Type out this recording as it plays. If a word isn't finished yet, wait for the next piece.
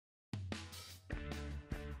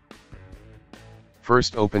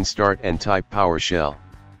First open Start and type PowerShell.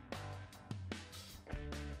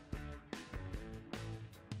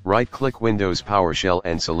 Right-click Windows PowerShell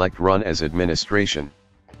and select Run as Administration.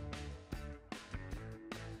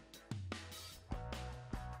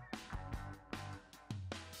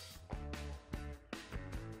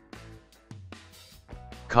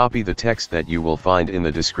 Copy the text that you will find in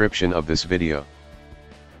the description of this video.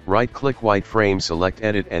 Right-click white frame, select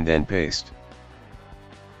Edit and then paste.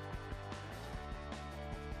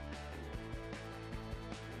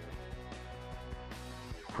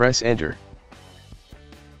 Press Enter.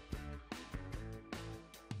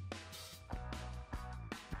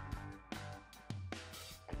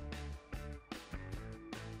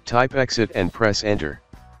 Type Exit and press Enter.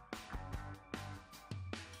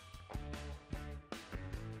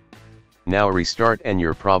 Now restart and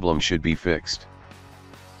your problem should be fixed.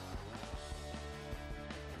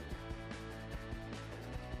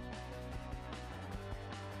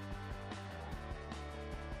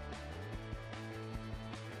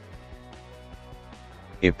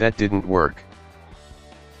 If that didn't work,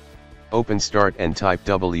 open Start and type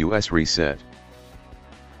WS Reset.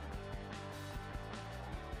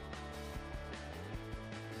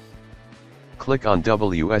 Click on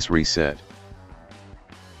WS Reset.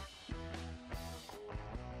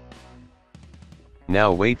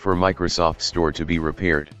 Now wait for Microsoft Store to be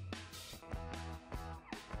repaired.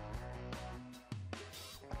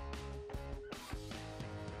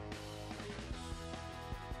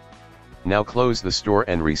 Now close the store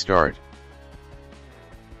and restart.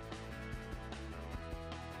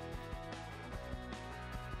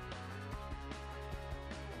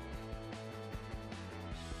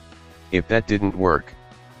 If that didn't work,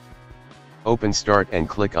 open Start and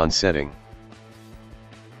click on Setting.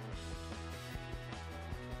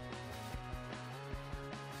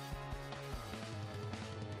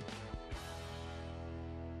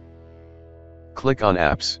 Click on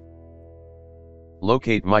Apps.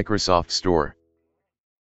 Locate Microsoft Store.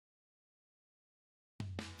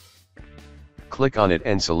 Click on it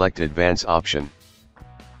and select Advanced option.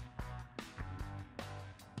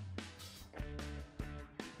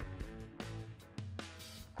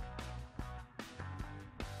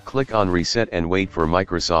 Click on Reset and wait for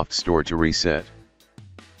Microsoft Store to reset.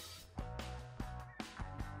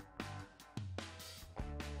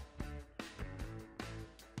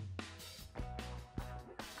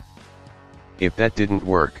 If that didn't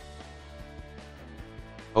work,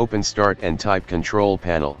 open Start and type Control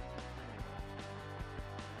Panel.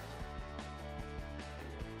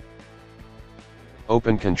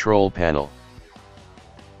 Open Control Panel.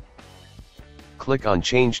 Click on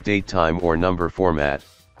Change Date, Time or Number Format.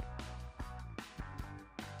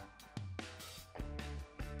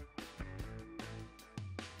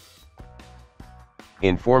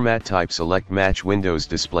 In Format type, select Match Windows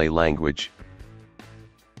Display Language.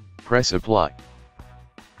 Press Apply.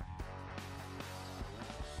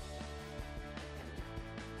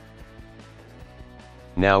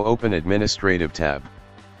 Now open Administrative tab.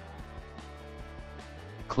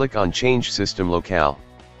 Click on Change System Locale.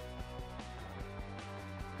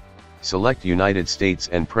 Select United States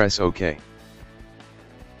and press OK.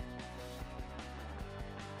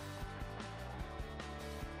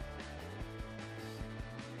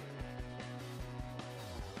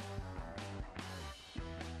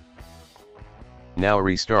 Now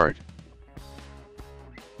restart.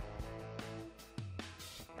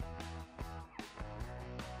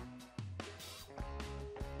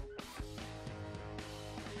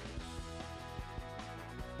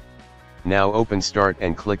 Now open Start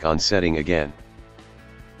and click on Setting again.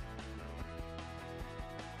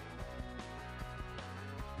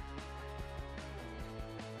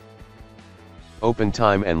 Open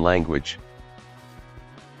Time and Language.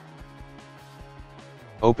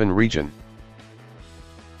 Open Region.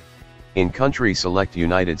 In Country, select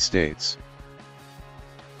United States.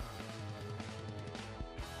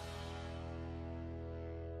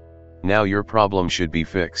 Now your problem should be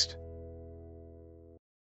fixed.